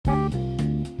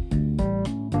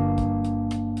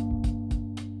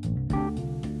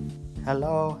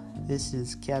Hello, this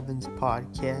is Kevin's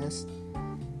podcast.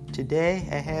 Today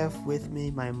I have with me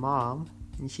my mom,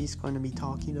 and she's going to be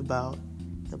talking about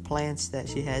the plants that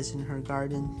she has in her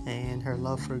garden and her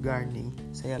love for gardening.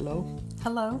 Say hello.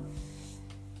 Hello.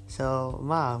 So,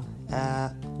 Mom,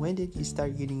 when did you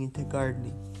start getting into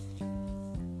gardening?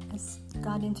 I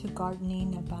got into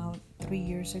gardening about 3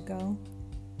 years ago.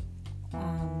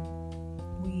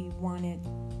 We wanted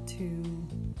to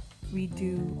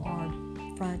redo our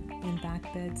front and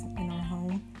back beds in our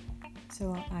home,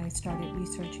 so I started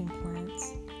researching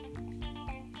plants,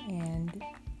 and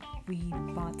we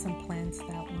bought some plants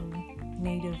that were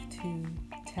native to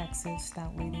Texas.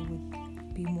 That way they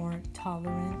would be more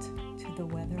tolerant to the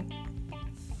weather.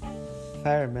 If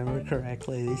I remember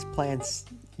correctly, these plants,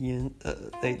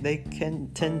 they can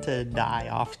tend to die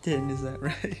often. Is that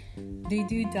right? They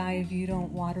do die if you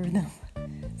don't water them,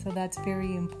 so that's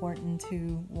very important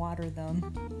to water them.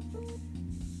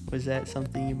 Was that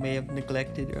something you may have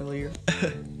neglected earlier?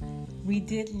 We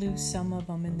did lose some of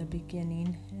them in the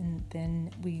beginning, and then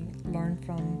we learned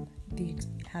from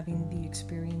having the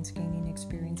experience, gaining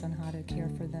experience on how to care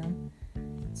for them.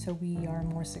 So we are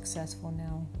more successful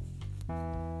now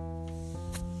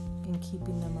in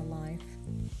keeping them alive.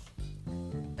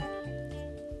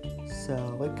 So,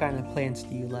 what kind of plants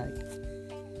do you like?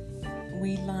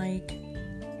 We like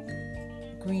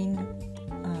green,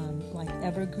 like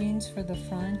evergreens for the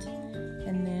front,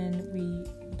 and then we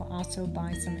also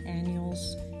buy some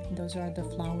annuals. Those are the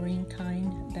flowering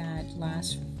kind that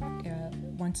last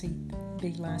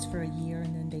they last for a year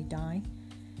and then they die.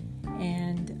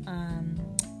 And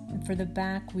for the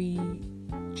back,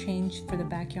 for the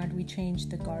backyard, we change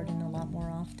the garden a lot more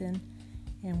often,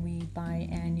 and we buy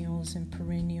annuals and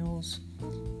perennials.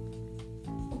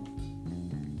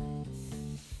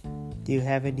 Do you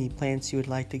have any plants you would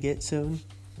like to get soon?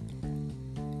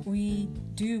 We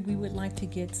do. We would like to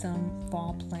get some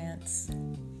fall plants,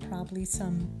 probably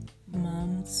some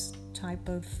mums type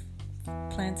of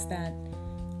plants that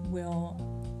will,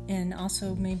 and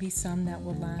also maybe some that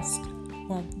will last,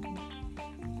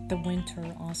 the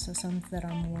winter also, some that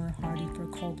are more hardy for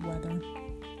cold weather.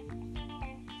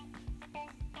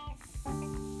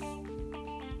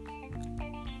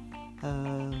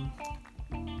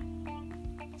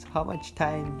 So how much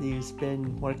time do you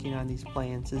spend working on these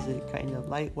plants? Is it kind of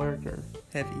light work or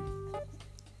heavy?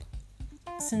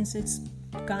 Since it's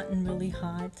gotten really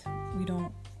hot, we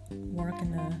don't work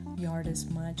in the yard as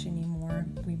much anymore.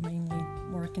 We mainly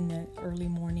work in the early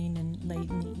morning and late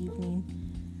in the evening.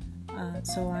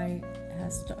 So I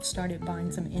have started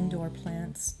buying some indoor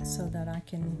plants so that I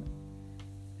can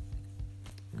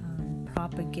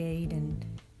propagate and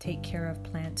take care of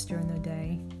plants during the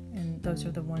day. And those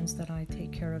are the ones that I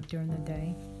take care of during the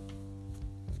day.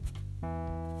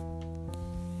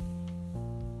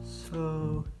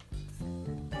 So,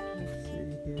 let's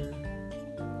see here.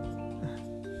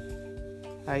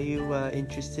 Are you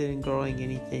interested in growing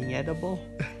anything edible?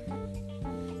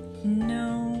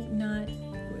 No, not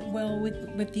well.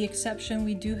 With the exception,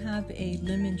 we do have a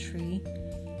lemon tree,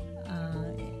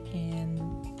 and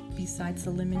besides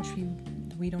the lemon tree,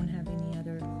 we don't have any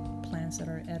other plants that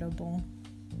are edible.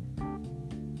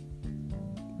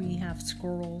 We have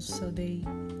squirrels, so they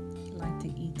like to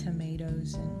eat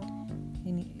tomatoes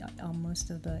and most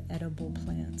of the edible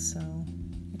plants. So,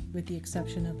 with the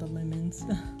exception of the lemons.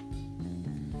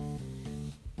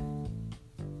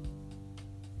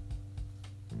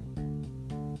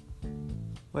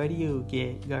 Where do you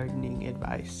get gardening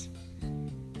advice?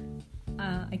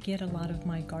 I get a lot of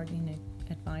my gardening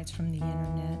advice from the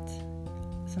internet.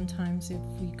 Sometimes if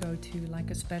we go to like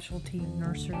a specialty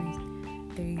nursery,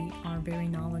 they are very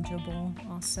knowledgeable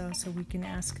also, so we can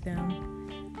ask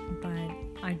them. But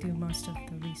I do most of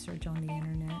the research on the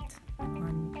internet.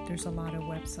 There's a lot of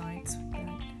websites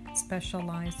that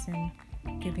specialize in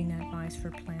giving advice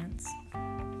for plants.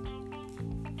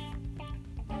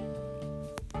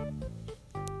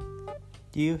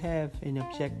 Do you have an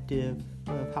objective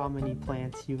of how many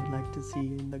plants you would like to see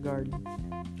in the garden?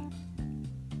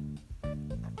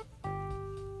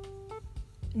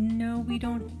 No, we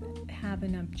don't have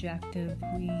an objective.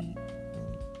 We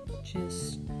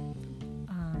just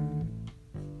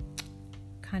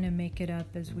kind of make it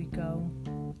up as we go,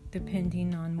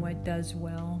 depending on what does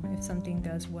well. If something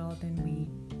does well, then we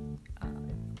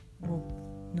will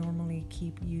normally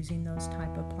keep using those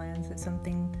type of plants. If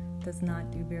something does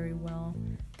not do very well,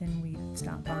 then we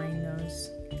stop buying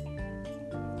those.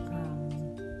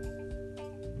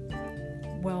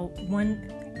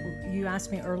 You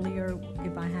asked me earlier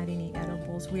if I had any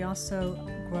edibles. We also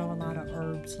grow a lot of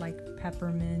herbs like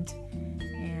peppermint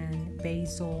and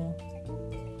basil,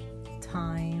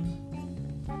 thyme,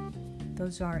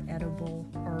 Those are edible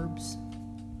herbs,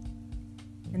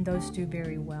 and those do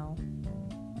very well.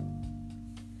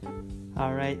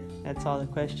 All right, that's all the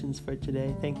questions for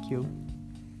today. Thank you.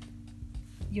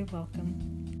 You're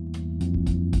welcome.